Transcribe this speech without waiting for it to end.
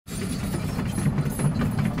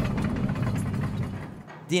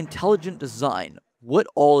the intelligent design, what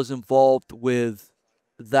all is involved with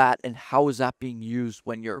that, and how is that being used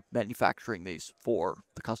when you're manufacturing these for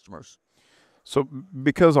the customers? So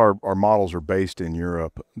because our models are based in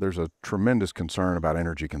Europe, there's a tremendous concern about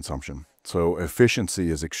energy consumption. So efficiency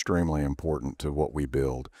is extremely important to what we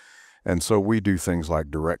build. And so we do things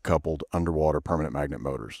like direct coupled underwater permanent magnet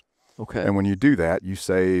motors. Okay. And when you do that, you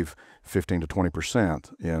save 15 to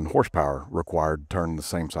 20% in horsepower required to turn the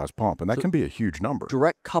same size pump. And that can be a huge number.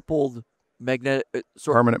 Direct coupled magnetic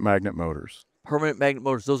permanent magnet motors. Permanent magnet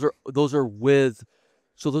motors. Those are with,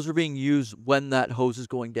 so those are being used when that hose is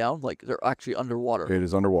going down, like they're actually underwater. It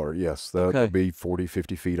is underwater, yes. That would be 40,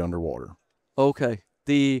 50 feet underwater. Okay.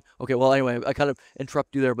 Well, anyway, I kind of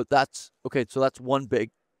interrupt you there, but that's okay. So that's one big.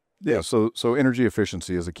 Yeah. So energy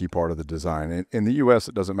efficiency is a key part of the design. In the U.S.,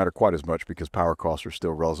 it doesn't matter quite as much because power costs are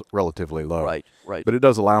still relatively low. Right. But it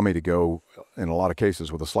does allow me to go, in a lot of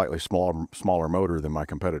cases, with a slightly smaller motor than my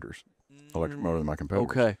competitors, electric motor than my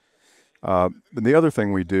competitors. Okay. The other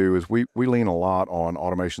thing we do is we lean a lot on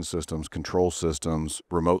automation systems, control systems,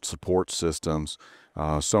 remote support systems,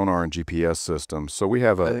 sonar and GPS systems. So we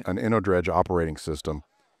have an InnoDredge operating system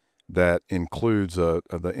that includes in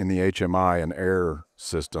the HMI an error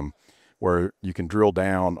system where you can drill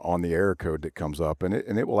down on the error code that comes up, and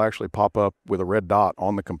it will actually pop up with a red dot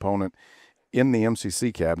on the component in the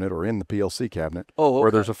MCC cabinet or in the PLC cabinet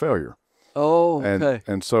where there's a failure. Oh, okay.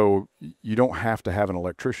 And so you don't have to have an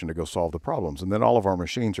electrician to go solve the problems. And then all of our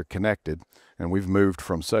machines are connected, and we've moved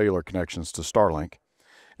from cellular connections to Starlink.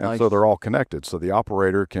 And so they're all connected. So the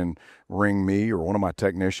operator can ring me or one of my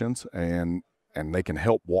technicians, and they can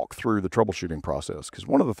help walk through the troubleshooting process. Because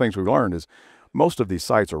one of the things we've learned is most of these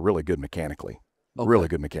sites are really good mechanically. Really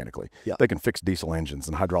good mechanically. Yeah. They can fix diesel engines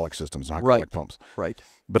and hydraulic systems and hydraulic pumps. Right.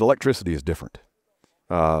 But electricity is different.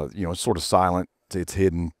 It's sort of silent. It's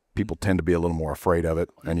hidden. People tend to be a little more afraid of it,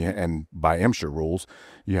 and by MSHA rules,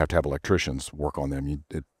 you have to have electricians work on them.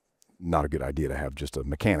 It's not a good idea to have just a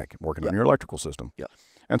mechanic working on your electrical system. Yeah.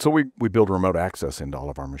 And so we build remote access into all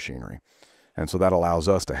of our machinery. And so that allows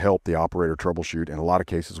us to help the operator troubleshoot. In a lot of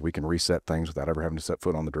cases, we can reset things without ever having to set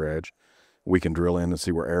foot on the dredge. We can drill in and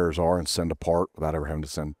see where errors are and send a part without ever having to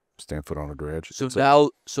stand foot on a dredge.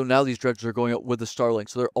 So now these dredges are going up with the Starlink,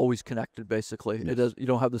 so they're always connected basically. Yes. You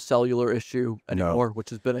don't have the cellular issue anymore,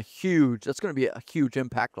 which has been that's going to be a huge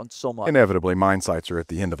impact on so much. Inevitably, mine sites are at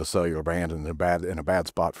the end of a cellular band and in a bad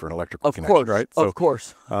spot for an electrical connection, right? Of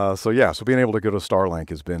course. So being able to go to Starlink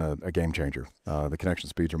has been a game changer. The connection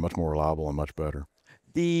speeds are much more reliable and much better.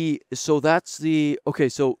 So the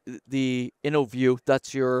InnoView,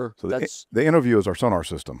 that's your... The InnoView is our sonar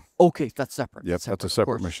system. Okay, that's separate. Yep, that's a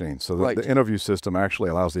separate machine. So the InnoView system actually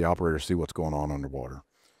allows the operator to see what's going on underwater.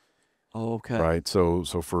 Oh, okay. Right, so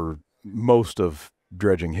for most of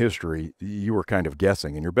dredging history, you were kind of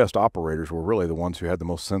guessing, and your best operators were really the ones who had the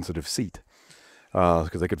most sensitive seat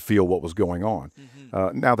because they could feel what was going on.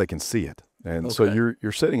 Now they can see it. And so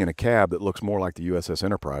you're sitting in a cab that looks more like the USS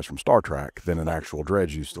Enterprise from Star Trek than an actual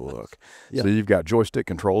dredge used to look. So you've got joystick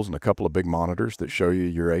controls and a couple of big monitors that show you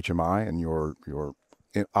your HMI and your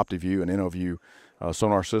OptiView and InnoView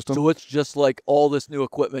sonar system. So it's just like all this new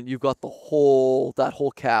equipment. You've got that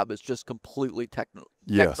whole cab is just completely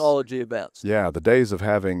technology advanced. Yeah, the days of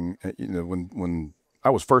having, when I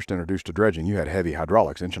was first introduced to dredging, you had heavy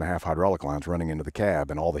hydraulics, 1.5-inch hydraulic lines running into the cab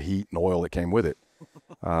and all the heat and oil that came with it.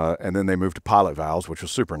 And then they moved to pilot valves, which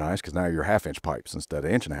was super nice because now you're 1/2-inch pipes instead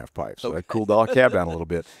of 1.5-inch pipes. So that cooled our cab down a little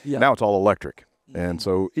bit. Now it's all electric. And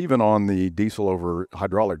so even on the diesel over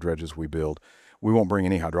hydraulic dredges we build, we won't bring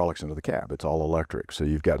any hydraulics into the cab. It's all electric. So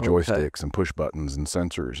you've got joysticks and push buttons and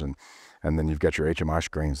sensors, and then you've got your HMI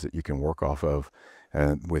screens that you can work off of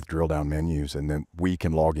with drill down menus, and then we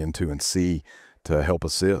can log into and see to help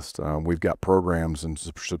assist. We've got programs and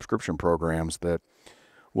subscription programs that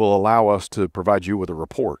will allow us to provide you with a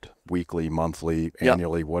report, weekly, monthly,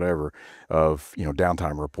 annually, whatever, of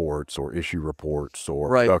downtime reports or issue reports or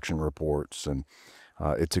production reports, and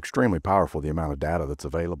it's extremely powerful, the amount of data that's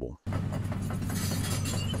available.